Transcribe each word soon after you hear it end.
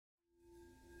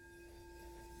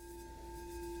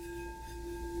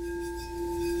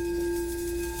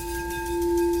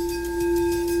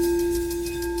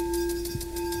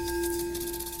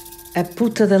A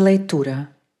Puta da Leitura.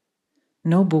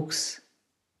 No books,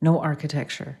 no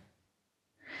architecture.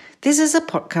 This is a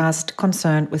podcast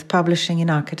concerned with publishing in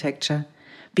architecture,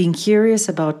 being curious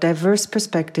about diverse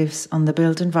perspectives on the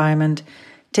built environment,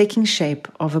 taking shape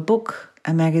of a book,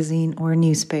 a magazine, or a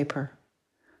newspaper.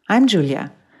 I'm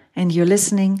Julia, and you're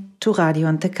listening to Radio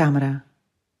Antecâmara.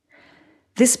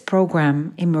 This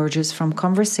program emerges from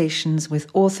conversations with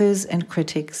authors and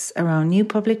critics around new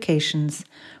publications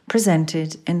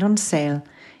presented and on sale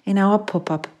in our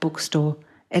pop-up bookstore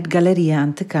at Galeria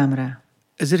Antecâmara.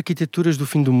 As Arquitecturas do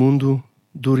Fim do Mundo,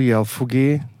 de Uriel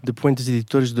Fogué, de Puente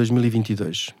Editores de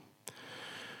 2022.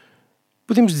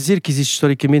 Podemos dizer que existe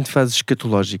historicamente fases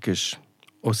escatológicas,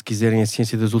 ou se quiserem a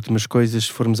ciência das últimas coisas,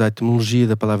 se formos à etimologia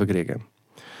da palavra grega.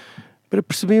 Para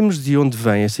percebermos de onde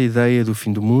vem essa ideia do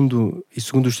fim do mundo, e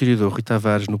segundo o historiador Rui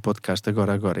Tavares no podcast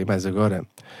Agora e Mais Agora,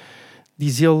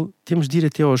 diz ele, temos de ir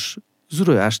até aos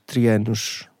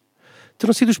zoroastrianos.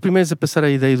 Terão sido os primeiros a passar a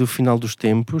ideia do final dos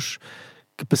tempos,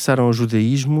 que passaram ao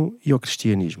judaísmo e ao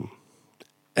cristianismo.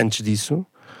 Antes disso,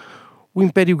 o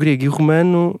Império Grego e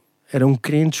Romano eram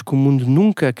crentes que o mundo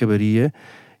nunca acabaria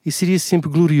e seria sempre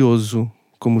glorioso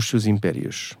como os seus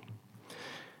impérios.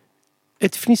 A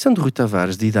definição de Rui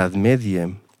Tavares de Idade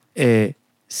Média é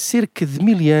cerca de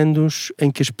 1000 anos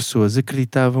em que as pessoas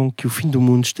acreditavam que o fim do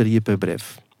mundo estaria para breve.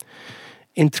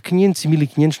 Entre 500 e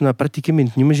 1500 não há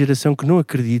praticamente nenhuma geração que não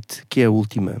acredite que é a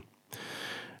última.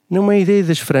 Não é a ideia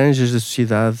das franjas da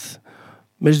sociedade,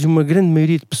 mas de uma grande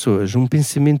maioria de pessoas, um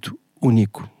pensamento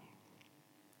único.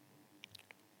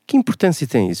 Que importância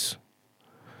tem isso?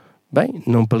 Bem,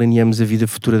 não planeamos a vida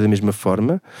futura da mesma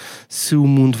forma. Se o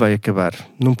mundo vai acabar,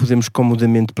 não podemos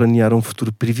comodamente planear um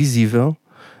futuro previsível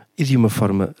e de uma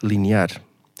forma linear.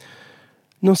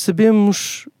 Não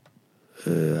sabemos,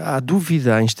 há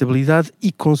dúvida, há instabilidade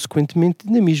e, consequentemente,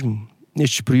 dinamismo.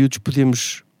 Nestes períodos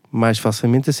podemos, mais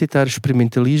falsamente, aceitar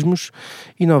experimentalismos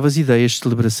e novas ideias de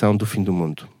celebração do fim do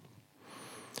mundo.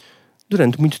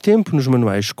 Durante muito tempo, nos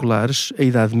manuais escolares, a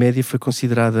Idade Média foi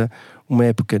considerada uma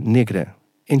época negra,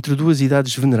 entre duas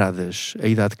idades veneradas, a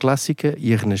Idade Clássica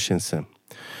e a Renascença.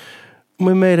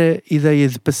 Uma mera ideia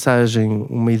de passagem,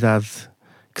 uma idade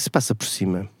que se passa por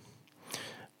cima.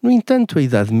 No entanto, a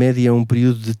Idade Média é um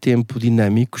período de tempo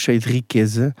dinâmico, cheio de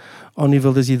riqueza, ao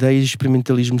nível das ideias de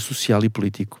experimentalismo social e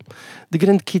político, de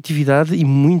grande criatividade e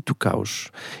muito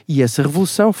caos. E essa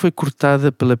revolução foi cortada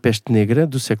pela peste negra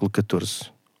do século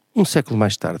XIV. Um século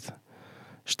mais tarde,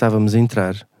 estávamos a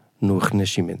entrar no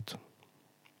Renascimento.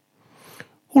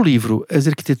 O livro As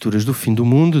Arquitecturas do Fim do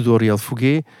Mundo, de Uriel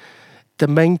Fogué,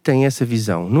 também tem essa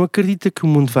visão. Não acredita que o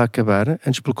mundo vá acabar,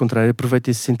 antes pelo contrário, aproveita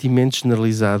esse sentimento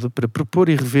generalizado para propor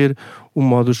e rever o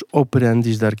modus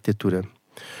operandi da arquitetura.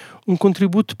 Um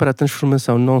contributo para a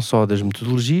transformação não só das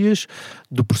metodologias,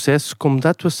 do processo, como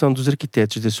da atuação dos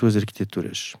arquitetos das suas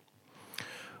arquiteturas.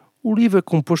 O livro é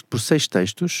composto por 6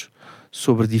 textos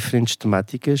sobre diferentes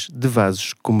temáticas de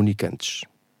vasos comunicantes.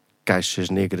 Caixas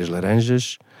negras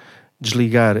laranjas,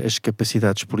 desligar as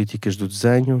capacidades políticas do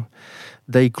desenho,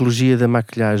 da ecologia da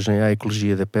maquilhagem à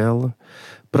ecologia da pele,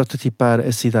 prototipar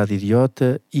a cidade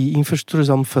idiota e infraestruturas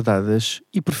almofadadas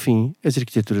e, por fim, as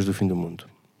arquiteturas do fim do mundo.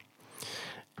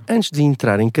 Antes de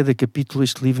entrar em cada capítulo,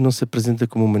 este livro não se apresenta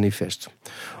como um manifesto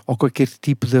ou qualquer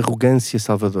tipo de arrogância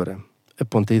salvadora.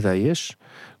 Aponta ideias,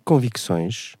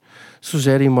 convicções,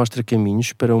 sugere e mostra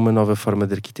caminhos para uma nova forma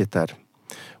de arquitetar.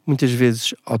 Muitas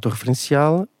vezes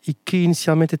autorreferencial e que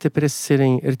inicialmente até parece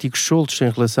serem artigos soltos sem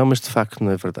relação, mas de facto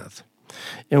não é verdade.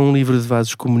 É um livro de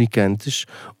vasos comunicantes,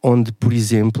 onde, por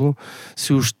exemplo,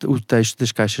 se o texto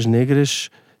das caixas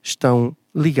negras estão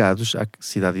ligados à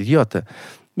cidade idiota,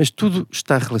 mas tudo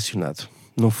está relacionado.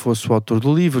 Não fosse o autor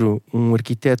do livro um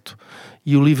arquiteto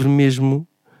e o livro mesmo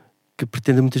que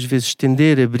pretende muitas vezes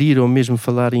estender, abrir ou mesmo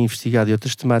falar e investigar de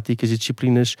outras temáticas e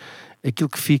disciplinas, aquilo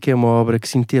que fica é uma obra que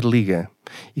se interliga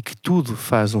e que tudo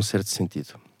faz um certo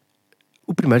sentido.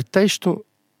 O primeiro texto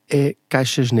é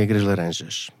Caixas Negras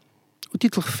Laranjas. O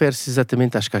título refere-se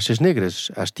exatamente às caixas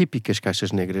negras, às típicas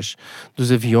caixas negras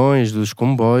dos aviões, dos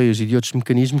comboios e de outros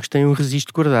mecanismos que têm um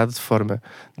registro guardado de forma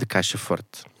de caixa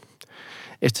forte.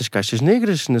 Estas caixas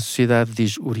negras, na sociedade,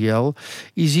 diz Uriel,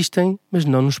 existem, mas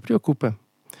não nos preocupa.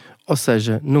 Ou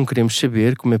seja, não queremos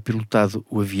saber como é pilotado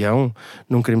o avião,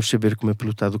 não queremos saber como é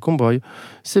pilotado o comboio,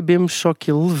 sabemos só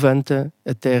que ele levanta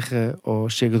a terra ou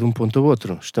chega de um ponto a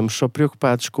outro. Estamos só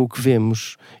preocupados com o que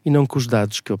vemos e não com os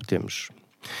dados que obtemos.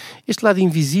 Este lado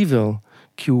invisível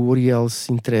que o Uriel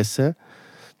se interessa,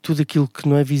 tudo aquilo que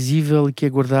não é visível e que é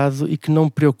guardado e que não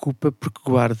preocupa porque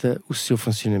guarda o seu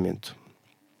funcionamento.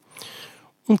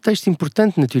 Um texto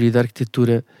importante na teoria da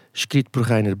arquitetura escrito por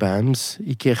Rainer Bams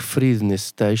e que é referido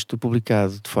nesse texto,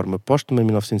 publicado de forma póstuma em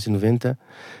 1990,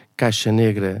 Caixa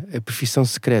Negra, a profissão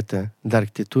secreta da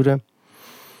arquitetura.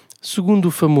 Segundo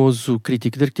o famoso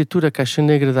crítico de arquitetura, a Caixa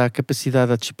Negra dá a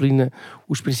capacidade à disciplina,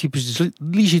 os princípios de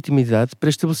legitimidade para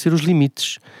estabelecer os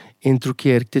limites entre o que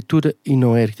é arquitetura e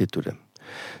não é arquitetura,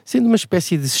 sendo uma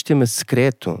espécie de sistema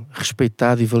secreto,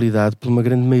 respeitado e validado por uma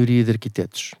grande maioria de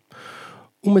arquitetos.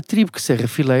 Uma tribo que cerra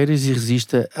fileiras e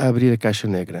resiste a abrir a Caixa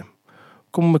Negra,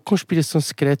 como uma conspiração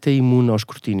secreta e imune ao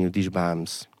escrutínio, diz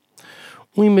Bams.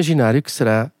 Um imaginário que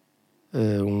será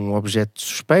um objeto de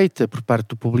suspeita por parte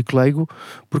do público leigo,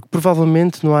 porque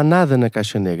provavelmente não há nada na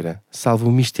Caixa Negra, salvo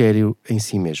o mistério em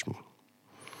si mesmo.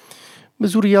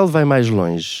 Mas Uriel vai mais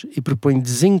longe e propõe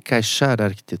desencaixar a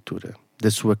arquitetura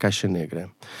da sua Caixa Negra.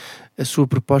 A sua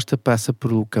proposta passa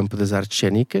pelo campo das artes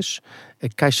cênicas, a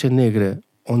Caixa Negra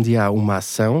onde há uma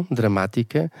ação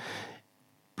dramática,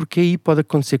 porque aí pode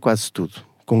acontecer quase tudo,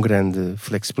 com grande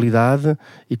flexibilidade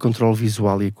e controle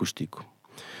visual e acústico.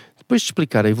 Depois de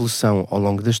explicar a evolução ao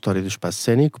longo da história do espaço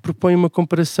cênico, propõe uma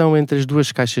comparação entre as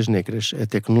duas caixas negras, a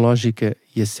tecnológica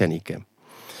e a cênica.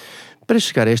 Para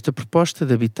chegar a esta proposta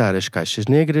de habitar as caixas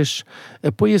negras,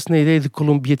 apoia-se na ideia de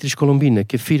Beatriz Colombina,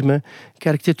 que afirma que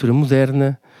a arquitetura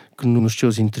moderna, que nos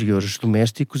seus interiores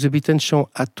domésticos, os habitantes são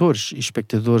atores e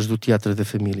espectadores do teatro da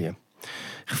família.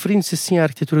 Referindo-se assim à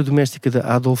arquitetura doméstica de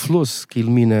Adolf Loos, que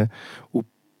elimina o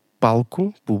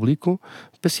palco público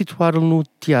para situá-lo no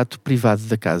teatro privado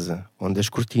da casa, onde as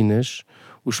cortinas,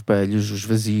 os espelhos, os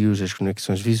vazios, as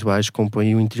conexões visuais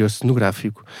compõem o interior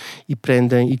cenográfico e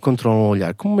prendem e controlam o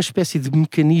olhar, como uma espécie de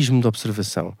mecanismo de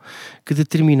observação que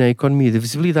determina a economia da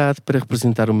visibilidade para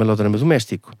representar o melodrama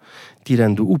doméstico,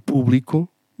 tirando o público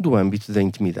do âmbito da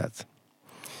intimidade.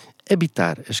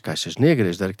 Habitar as caixas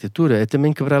negras da arquitetura é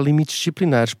também quebrar limites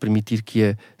disciplinares, permitir que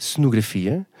a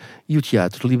cenografia e o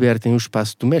teatro libertem o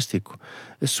espaço doméstico,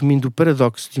 assumindo o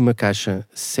paradoxo de uma caixa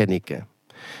cênica,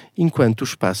 enquanto o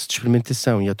espaço de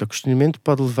experimentação e autoquestionamento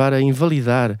pode levar a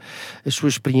invalidar as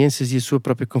suas experiências e a sua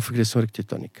própria configuração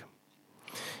arquitetónica.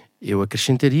 Eu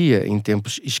acrescentaria, em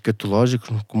tempos escatológicos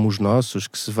como os nossos,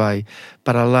 que se vai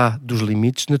para lá dos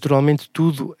limites, naturalmente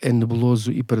tudo é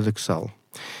nebuloso e paradoxal.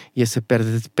 E essa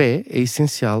perda de pé é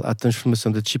essencial à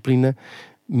transformação da disciplina,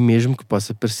 mesmo que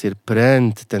possa parecer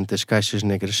perante tantas caixas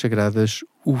negras sagradas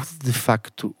de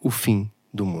facto o fim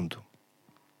do mundo.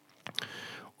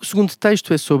 O segundo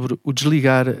texto é sobre o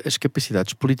desligar as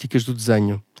capacidades políticas do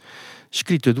desenho.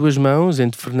 Escrito a duas mãos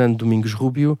entre Fernando Domingos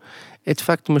Rubio, é de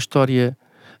facto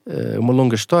uma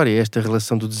longa história, esta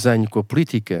relação do desenho com a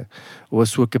política, ou a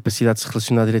sua capacidade de se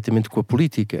relacionar diretamente com a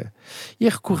política. E é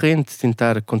recorrente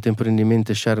tentar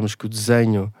contemporaneamente acharmos que o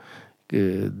desenho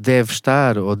deve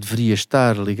estar ou deveria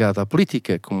estar ligado à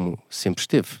política, como sempre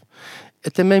esteve. É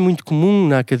também muito comum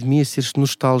na academia ser-se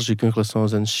nostálgico em relação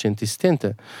aos anos 60 e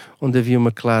 70, onde havia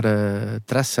uma clara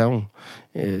tração,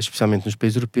 especialmente nos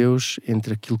países europeus,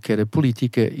 entre aquilo que era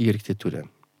política e arquitetura.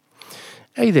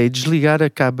 A ideia de desligar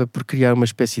acaba por criar uma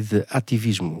espécie de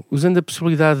ativismo, usando a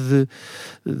possibilidade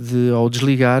de ao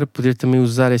desligar, poder também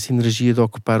usar essa energia de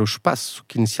ocupar o espaço,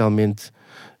 que inicialmente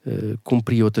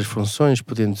cumpria outras funções,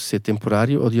 podendo ser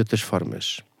temporário ou de outras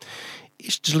formas.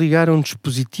 Este desligar é um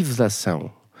dispositivo de ação,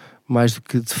 mais do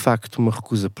que de facto uma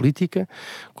recusa política,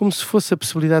 como se fosse a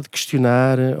possibilidade de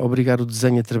questionar, obrigar o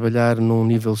desenho a trabalhar num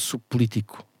nível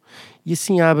subpolítico. E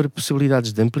assim abre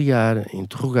possibilidades de ampliar,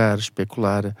 interrogar,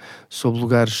 especular sobre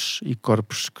lugares e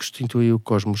corpos que constituem o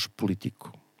cosmos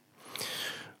político.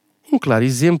 Um claro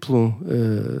exemplo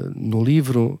no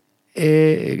livro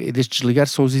deste desligar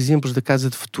são os exemplos da Casa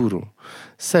de Futuro,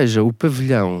 seja o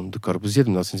Pavilhão de Corbusier de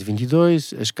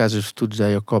 1922, as Casas de Futuro de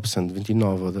Jacobsen de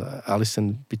 29 ou de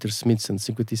Alison Peter Smithson de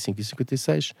 55 e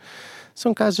 56,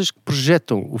 são casas que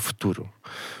projetam o futuro.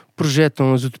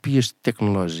 Projetam as utopias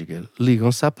tecnológicas,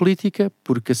 ligam-se à política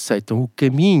porque aceitam o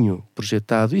caminho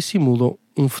projetado e simulam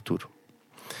um futuro.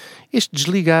 Este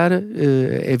desligar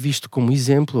é visto como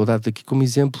exemplo, ou dado aqui como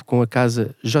exemplo, com a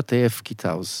casa JF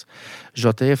Kithouse.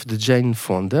 JF de Jane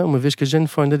Fonda, uma vez que a Jane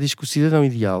Fonda diz que o cidadão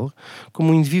ideal,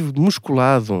 como um indivíduo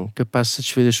musculado, capaz de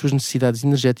satisfazer as suas necessidades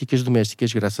energéticas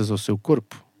domésticas graças ao seu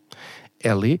corpo.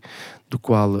 Ellie, do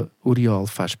qual Uriel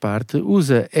faz parte,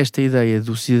 usa esta ideia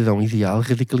do cidadão ideal,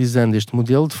 radicalizando este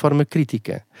modelo de forma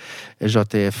crítica. A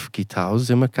JF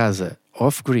Kithouse é uma casa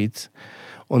off-grid,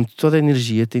 onde toda a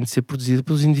energia tem de ser produzida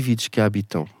pelos indivíduos que a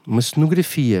habitam. Uma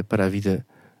cenografia para a vida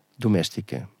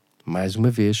doméstica. Mais uma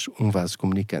vez, um vaso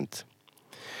comunicante.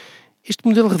 Este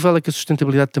modelo revela que a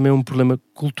sustentabilidade também é um problema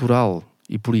cultural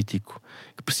e político,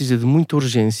 que precisa de muita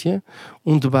urgência,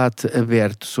 um debate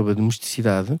aberto sobre a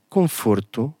domesticidade,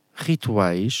 conforto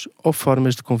rituais ou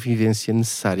formas de convivência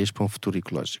necessárias para um futuro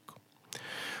ecológico.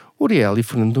 Uriel e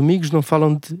Fernando Domingos não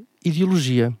falam de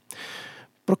ideologia.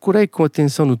 Procurei com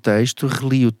atenção no texto,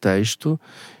 reli o texto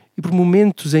e por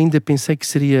momentos ainda pensei que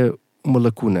seria uma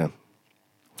lacuna.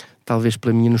 Talvez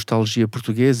pela minha nostalgia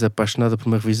portuguesa, apaixonada por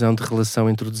uma revisão de relação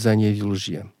entre o desenho e a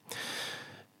ideologia.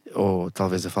 Ou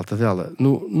talvez a falta dela.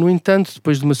 No entanto,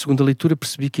 depois de uma segunda leitura,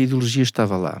 percebi que a ideologia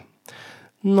estava lá.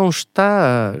 Não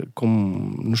está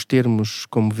como nos termos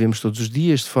como vemos todos os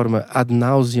dias, de forma ad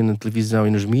nauseam na televisão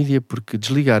e nos mídias, porque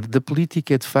desligar da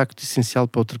política é de facto essencial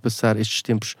para ultrapassar estes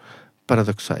tempos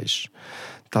paradoxais,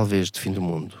 talvez de fim do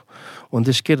mundo, onde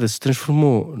a esquerda se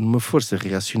transformou numa força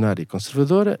reacionária e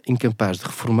conservadora, incapaz de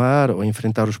reformar ou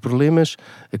enfrentar os problemas,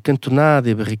 acantonada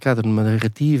e barricada numa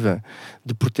narrativa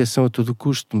de proteção a todo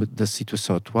custo da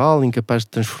situação atual, incapaz de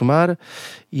transformar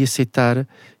e aceitar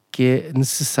que é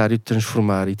necessário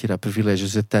transformar e tirar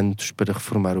privilégios a tantos para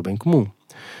reformar o bem comum.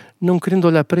 Não querendo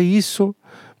olhar para isso,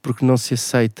 porque não se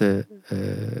aceita,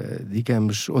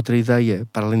 outra ideia,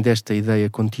 para além desta ideia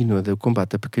contínua do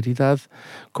combate à precariedade,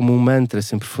 como um mantra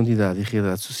sem profundidade e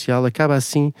realidade social, acaba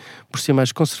assim por ser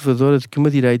mais conservadora do que uma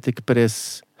direita que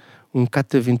parece um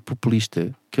catavento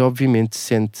populista, que obviamente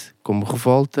sente como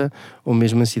revolta ou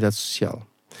mesmo ansiedade social.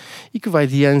 E que vai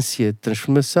de ânsia de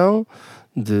transformação,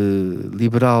 de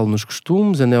liberal nos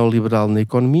costumes, a neoliberal na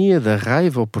economia, da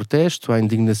raiva ao protesto, à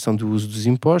indignação do uso dos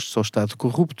impostos, ao Estado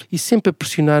corrupto e sempre a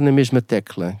pressionar na mesma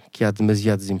tecla, que há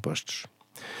demasiados impostos.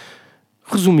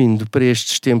 Resumindo, para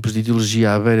estes tempos de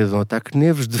ideologia à beira de um ataque de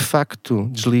nervos, de facto,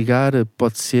 desligar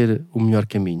pode ser o melhor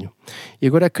caminho. E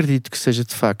agora acredito que seja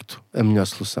de facto a melhor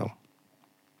solução.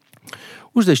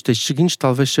 Os 2 textos seguintes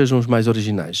talvez sejam os mais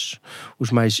originais,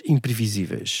 os mais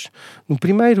imprevisíveis. No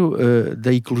primeiro,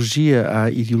 da ecologia à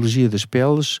ideologia das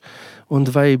peles, onde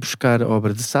vai buscar a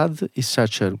obra de Sade e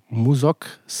Sacher Muzok,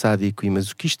 sádico e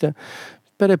masoquista,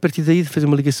 para a partir daí fazer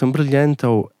uma ligação brilhante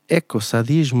ao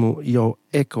ecossadismo e ao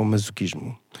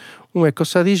ecomasoquismo. Um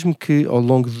ecossadismo que, ao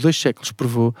longo de 2 séculos,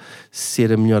 provou ser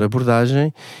a melhor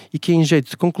abordagem e que, em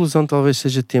jeito de conclusão, talvez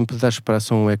seja tempo de dar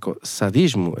espaço a um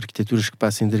ecossadismo, arquiteturas que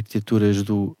passem de arquiteturas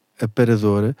do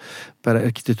aparador para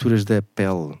arquiteturas da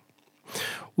pele.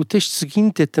 O texto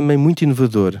seguinte é também muito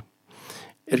inovador.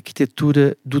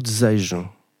 Arquitetura do desejo,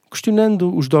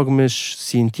 questionando os dogmas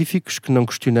científicos que não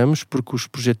questionamos porque os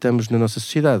projetamos na nossa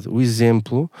sociedade. O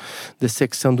exemplo da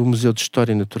secção do Museu de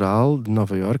História Natural de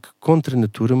Nova Iorque, Contra a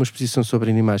Natura, uma exposição sobre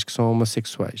animais que são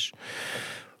homossexuais.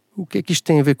 O que é que isto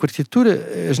tem a ver com a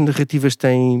arquitetura? As narrativas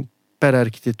têm para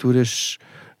arquiteturas,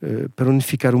 para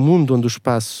unificar o mundo, onde o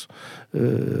espaço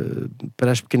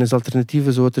para as pequenas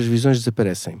alternativas ou outras visões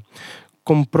desaparecem.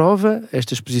 Como prova,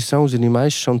 esta exposição, os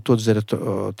animais são todos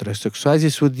heterossexuais e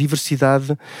a sua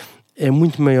diversidade é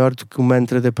muito maior do que o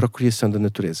mantra da procriação da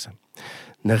natureza.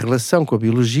 Na relação com a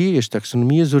biologia e as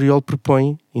taxonomias, Uriel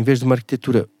propõe, em vez de uma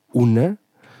arquitetura una,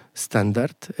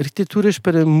 standard, arquiteturas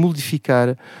para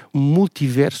modificar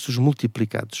multiversos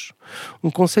multiplicados. Um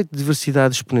conceito de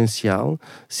diversidade exponencial,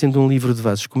 sendo um livro de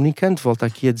vasos comunicante, volta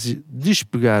aqui a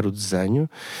despegar o desenho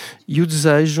e o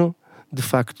desejo, de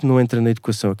facto, não entra na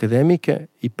educação académica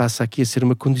e passa aqui a ser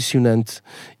uma condicionante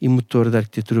e motor da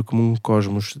arquitetura como um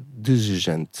cosmos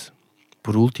desejante.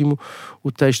 Por último,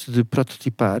 o texto de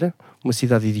Prototipar, uma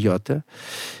cidade idiota,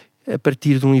 a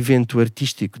partir de um evento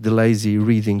artístico de Lazy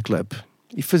Reading Club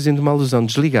e fazendo uma alusão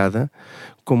desligada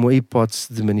como a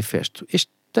hipótese de manifesto. Este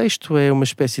texto é uma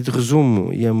espécie de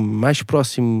resumo e é mais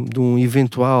próximo de um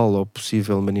eventual ou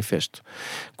possível manifesto.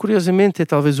 Curiosamente, é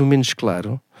talvez o menos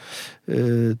claro.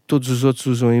 Todos os outros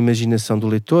usam a imaginação do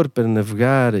leitor para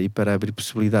navegar e para abrir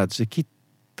possibilidades. Aqui,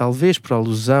 talvez por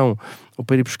alusão ou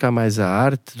para ir buscar mais a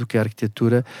arte do que a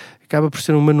arquitetura, acaba por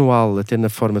ser um manual, até na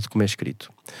forma de como é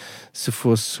escrito. Se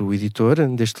fosse o editor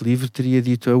deste livro, teria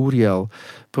dito a Uriel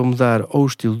para mudar ou o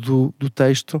estilo do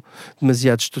texto,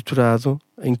 demasiado estruturado,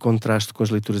 em contraste com as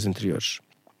leituras anteriores,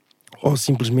 ou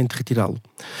simplesmente retirá-lo.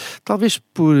 Talvez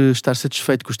por estar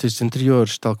satisfeito com os textos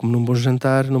anteriores, tal como num bom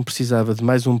jantar, não precisava de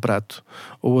mais um prato,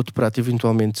 ou outro prato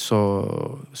eventualmente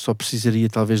só precisaria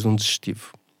talvez de um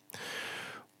digestivo.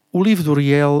 O livro de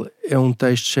Uriel é um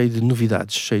texto cheio de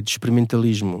novidades, cheio de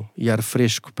experimentalismo e ar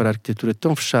fresco para a arquitetura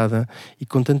tão fechada e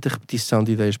com tanta repetição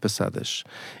de ideias passadas.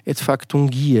 É de facto um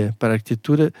guia para a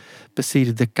arquitetura para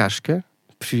sair da casca,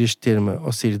 prefiro este termo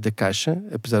ao sair da caixa,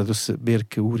 apesar de eu saber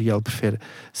que o Uriel prefere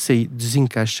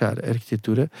desencaixar a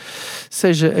arquitetura,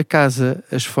 seja a casa,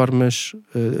 as formas,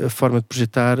 a forma de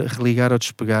projetar, religar ou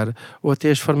despegar, ou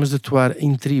até as formas de atuar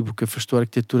em tribo que afastou a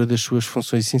arquitetura das suas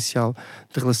funções essenciais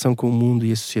de relação com o mundo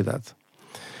e a sociedade.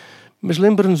 Mas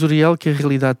lembra-nos, Uriel, que a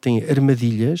realidade tem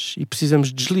armadilhas e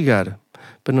precisamos desligar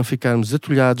para não ficarmos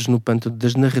atolhados no pântano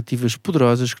das narrativas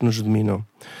poderosas que nos dominam.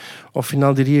 Ao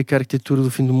final, diria que a arquitetura do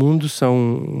fim do mundo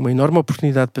são uma enorme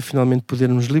oportunidade para finalmente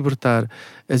podermos libertar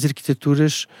as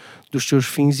arquiteturas dos seus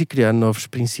fins e criar novos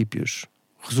princípios.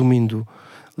 Resumindo,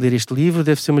 ler este livro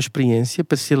deve ser uma experiência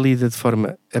para ser lida de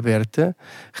forma aberta,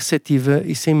 receptiva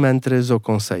e sem mantras ou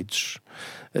conceitos.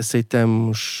 Aceitar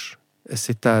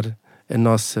a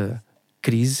nossa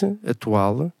crise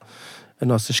atual, a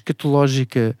nossa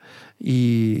escatológica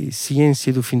e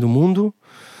ciência do fim do mundo,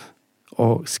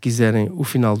 ou, se quiserem, o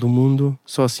final do mundo.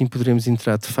 Só assim poderemos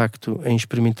entrar, de facto, em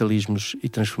experimentalismos e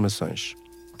transformações.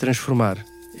 Transformar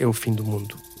é o fim do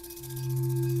mundo.